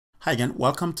Hi again,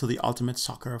 welcome to the Ultimate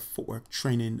Soccer Footwork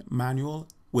Training Manual.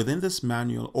 Within this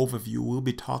manual overview, we'll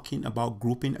be talking about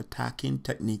grouping attacking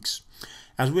techniques.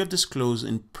 As we have disclosed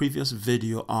in previous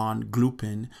video on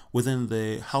grouping within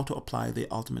the how to apply the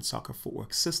Ultimate Soccer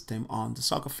Footwork system on the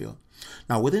soccer field.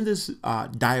 Now within this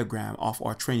diagram of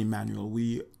our training manual,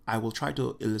 I will try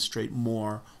to illustrate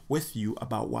more with you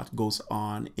about what goes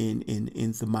on in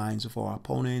the minds of our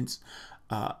opponents,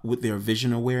 with their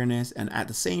vision awareness, and at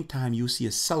the same time you see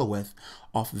a silhouette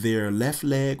of their left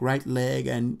leg, right leg,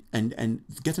 and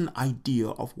get an idea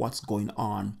of what's going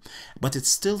on. But it's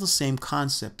still the same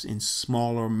concepts in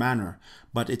smaller manner,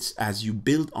 but it's as you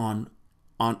build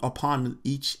upon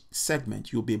each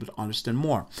segment, you'll be able to understand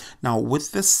more. Now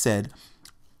with this said,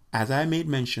 as I made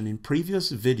mention in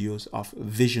previous videos of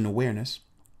vision awareness,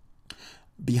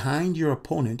 behind your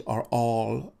opponent are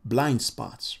all blind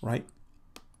spots, right?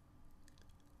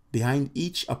 Behind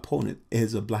each opponent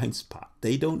is a blind spot.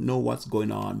 They don't know what's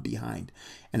going on behind.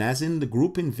 And as in the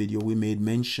grouping video, we made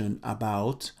mention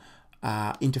about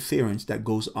interference that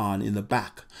goes on in the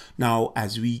back. Now,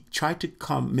 as we try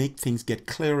to make things get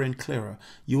clearer and clearer,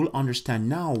 you will understand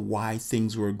now why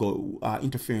things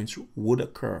interference would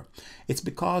occur. It's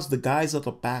because the guys at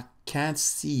the back can't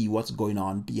see what's going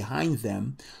on behind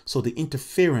them. So the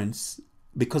interference,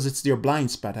 because it's their blind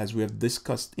spot, as we have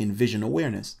discussed in vision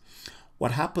awareness,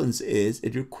 what happens is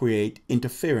it will create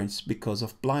interference because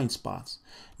of blind spots.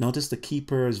 Notice the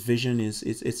keeper's vision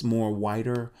it's more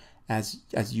wider as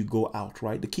you go out,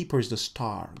 right? The keeper is the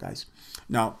star, guys.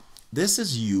 Now, this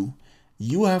is you.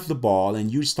 You have the ball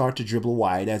and you start to dribble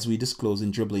wide, as we disclose in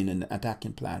dribbling and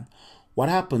attacking plan. What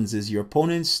happens is your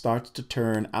opponent starts to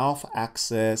turn off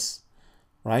axis,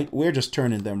 right? We're just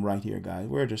turning them right here, guys.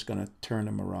 We're just going to turn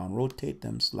them around, rotate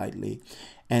them slightly.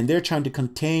 And they're trying to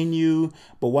contain you,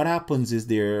 but what happens is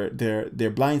their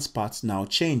blind spots now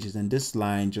changes, and this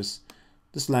line just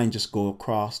go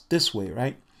across this way,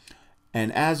 right?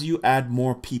 And as you add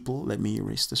more people, let me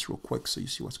erase this real quick so you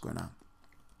see what's going on.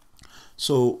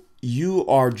 So you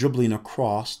are dribbling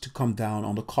across to come down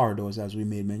on the corridors, as we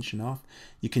made mention of.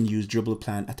 You can use dribble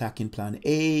plan, attacking plan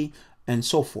A, and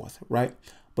so forth, right?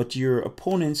 But your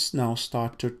opponents now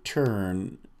start to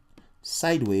turn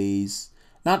sideways.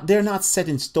 Now, they're not set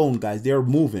in stone, guys. They're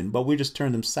moving, but we just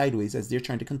turn them sideways as they're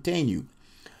trying to contain you,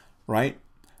 right?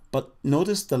 But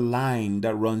notice the line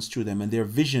that runs through them, and their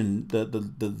vision,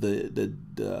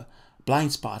 the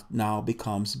blind spot now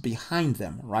becomes behind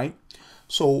them, right?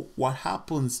 So what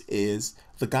happens is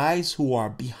the guys who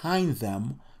are behind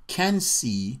them can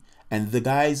see, and the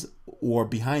guys who are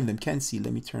behind them can see.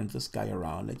 Let me turn this guy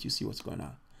around, let you see what's going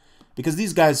on. Because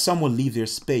these guys, some will leave their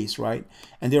space, right?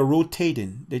 And they're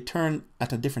rotating. They turn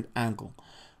at a different angle.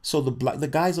 So the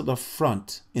guys at the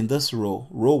front in this row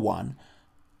 1,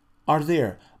 are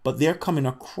there. But they're coming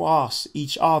across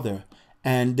each other.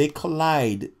 And they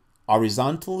collide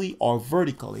horizontally or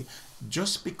vertically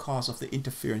just because of the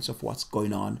interference of what's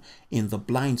going on in the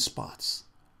blind spots,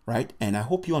 right? And I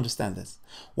hope you understand this.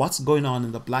 What's going on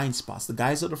in the blind spots? The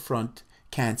guys at the front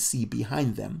can't see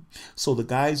behind them, so the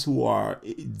guys who are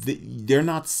they're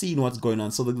not seeing what's going on,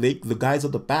 so the guys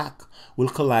at the back will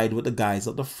collide with the guys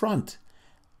at the front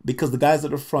because the guys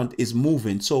at the front is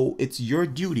moving. So it's your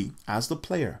duty as the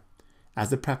player, as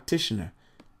the practitioner,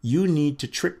 you need to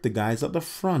trick the guys at the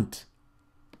front,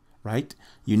 right?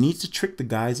 You need to trick the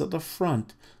guys at the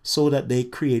front so that they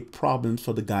create problems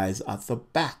for the guys at the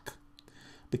back,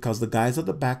 because the guys at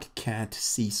the back can't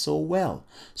see so well.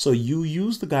 So you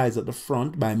use the guys at the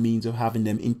front by means of having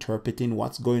them interpreting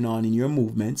what's going on in your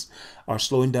movements, or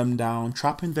slowing them down,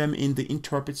 trapping them in the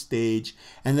interpret stage,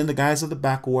 and then the guys at the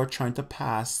back who are trying to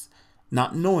pass,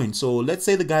 not knowing. So let's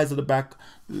say the guys at the back,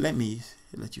 let me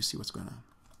let you see what's going on.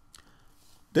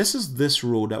 This is this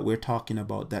row that we're talking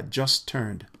about that just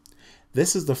turned.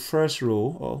 This is the first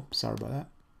row. Oh, sorry about that.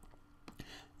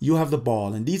 You have the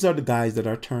ball, and these are the guys that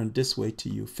are turned this way to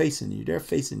you, facing you. They're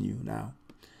facing you now.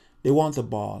 They want the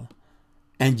ball.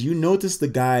 And you notice the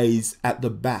guys at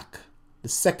the back, the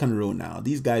second row now.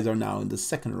 These guys are now in the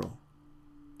second row,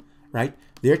 right?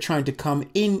 They're trying to come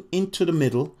into the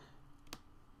middle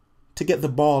to get the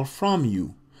ball from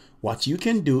you. What you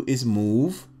can do is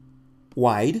move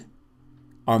wide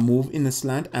or move in a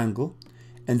slant angle,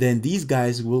 and then these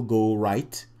guys will go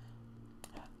right,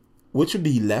 which would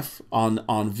be left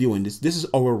on viewing this. This is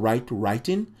our right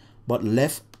writing, but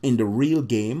left in the real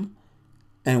game.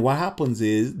 And what happens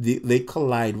is they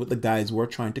collide with the guys who are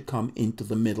trying to come into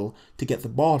the middle to get the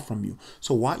ball from you.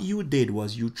 So what you did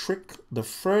was you trick the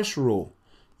first row,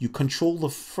 you control the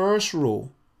first row,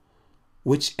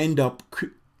 which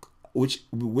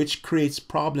creates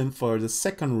problem for the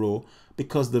second row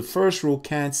because the first row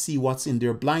can't see what's in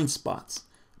their blind spots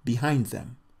behind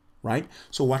them, right?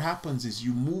 So what happens is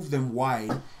you move them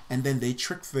wide, and then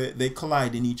they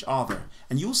collide in each other.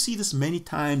 And you'll see this many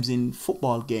times in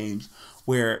football games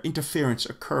where interference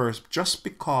occurs just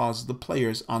because the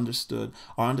players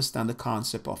understand the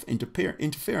concept of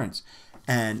interference.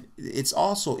 And it's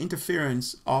also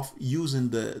interference of using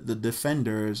the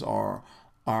defenders or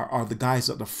the guys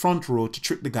at the front row to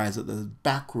trick the guys at the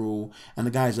back row, and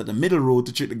the guys at the middle row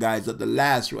to trick the guys at the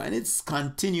last row. And it's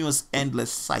continuous,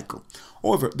 endless cycle.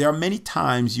 However, there are many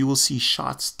times you will see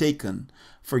shots taken.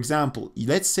 For example,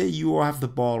 let's say you have the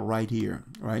ball right here,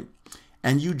 right?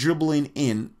 And you dribbling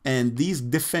in, and these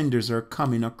defenders are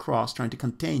coming across trying to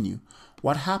contain you.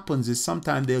 What happens is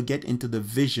sometimes they'll get into the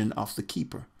vision of the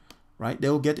keeper, right?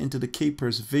 They'll get into the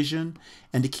keeper's vision,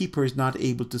 and the keeper is not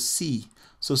able to see.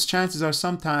 So chances are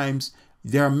sometimes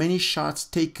there are many shots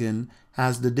taken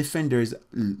as the defenders,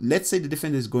 let's say the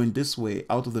defender is going this way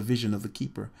out of the vision of the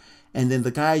keeper, and then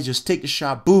the guy just take the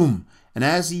shot, boom, and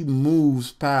as he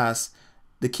moves past,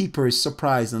 the keeper is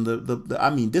surprised. And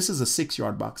I mean, this is a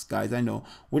 6-yard box, guys. I know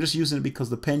we're just using it because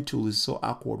the pen tool is so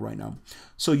awkward right now.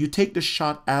 So you take the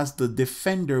shot as the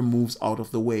defender moves out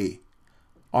of the way,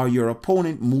 or your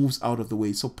opponent moves out of the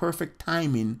way. So perfect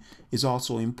timing is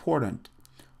also important.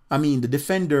 I mean, the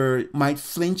defender might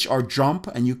flinch or jump,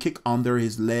 and you kick under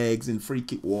his legs in free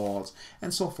kick walls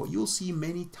and so forth. You'll see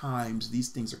many times these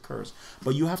things occur.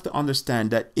 But you have to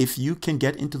understand that if you can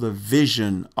get into the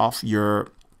vision of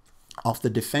the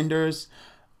defenders,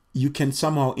 you can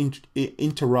somehow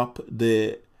interrupt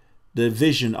the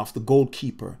vision of the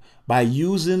goalkeeper by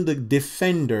using the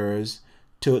defenders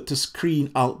to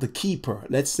screen out the keeper.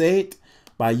 Let's say it,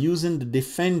 by using the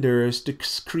defenders to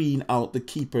screen out the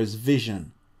keeper's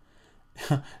vision.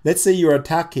 Let's say you're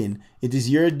attacking. It is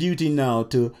your duty now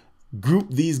to group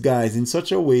these guys in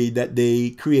such a way that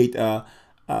they create a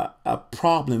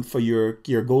problem for your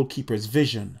goalkeeper's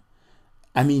vision.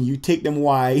 I mean, you take them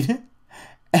wide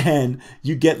and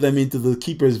you get them into the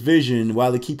keeper's vision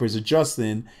while the keeper's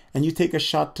adjusting, and you take a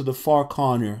shot to the far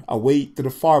corner, away to the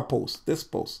far post, this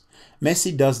post.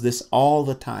 Messi does this all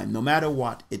the time, no matter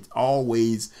what. It's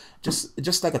always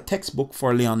just like a textbook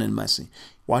for Lionel Messi.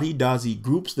 What he does, he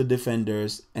groups the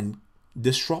defenders and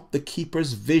disrupt the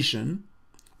keeper's vision,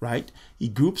 right? He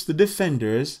groups the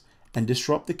defenders and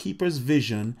disrupt the keeper's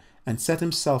vision and set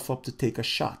himself up to take a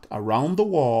shot around the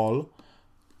wall.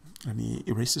 Let me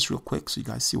erase this real quick so you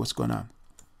guys see what's going on.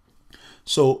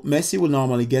 So Messi will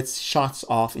normally get shots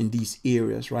off in these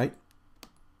areas, right?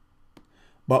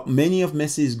 But many of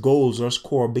Messi's goals are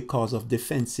scored because of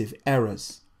defensive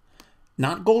errors.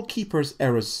 Not goalkeepers'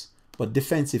 errors, but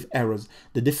defensive errors.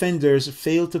 The defenders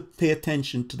fail to pay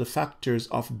attention to the factors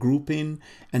of grouping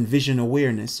and vision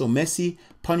awareness. So Messi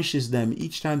punishes them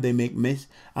each time they make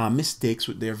mistakes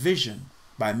with their vision,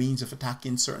 by means of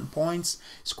attacking certain points,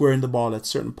 squaring the ball at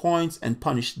certain points, and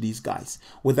punish these guys.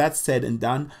 With that said and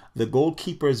done, the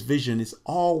goalkeeper's vision is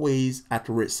always at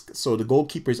risk. So the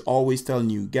goalkeeper is always telling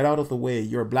you, get out of the way,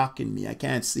 you're blocking me, I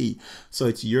can't see. So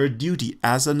it's your duty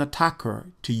as an attacker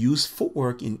to use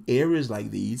footwork in areas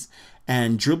like these,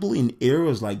 and dribble in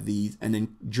areas like these, and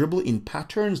then dribble in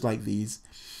patterns like these,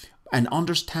 and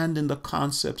understanding the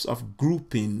concepts of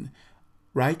grouping,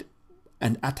 right?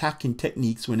 And attacking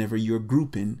techniques whenever you're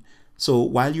grouping. So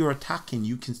while you're attacking,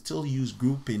 you can still use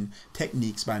grouping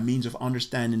techniques by means of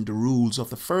understanding the rules of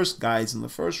the first guys in the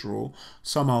first row,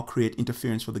 somehow create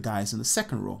interference for the guys in the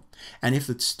second row. And if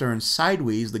it's turned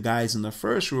sideways, the guys in the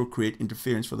first row create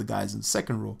interference for the guys in the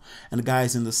second row. And the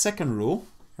guys in the second row,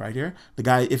 right here,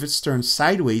 if it's turned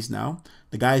sideways now,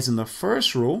 the guys in the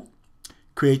first row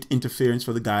create interference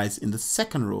for the guys in the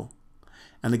second row.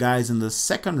 And the guys in the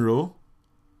second row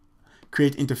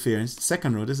create interference,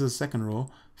 second row, this is the second row,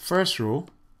 first row,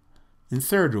 and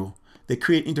third row. They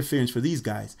create interference for these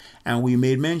guys. And we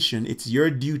made mention, it's your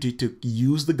duty to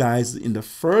use the guys in the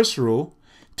first row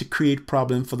to create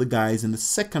problem for the guys in the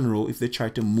second row if they try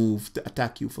to move to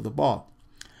attack you for the ball.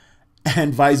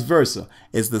 And vice versa.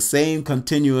 It's the same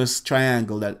continuous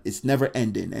triangle that it's never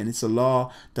ending. And it's a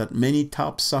law that many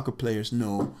top soccer players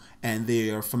know, and they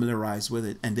are familiarized with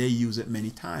it, and they use it many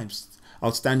times.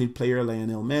 Outstanding player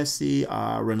Lionel Messi,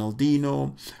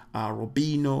 Ronaldinho,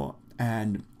 Robinho,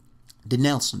 and De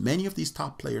Nelson. Many of these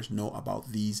top players know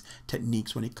about these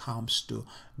techniques when it comes to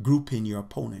grouping your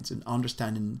opponents and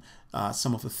understanding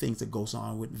some of the things that goes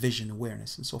on with vision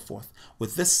awareness and so forth.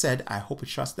 With this said, I hope and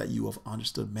trust that you have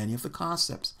understood many of the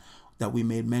concepts that we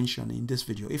made mention in this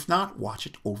video. If not, watch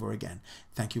it over again.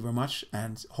 Thank you very much,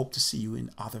 and hope to see you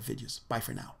in other videos. Bye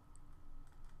for now.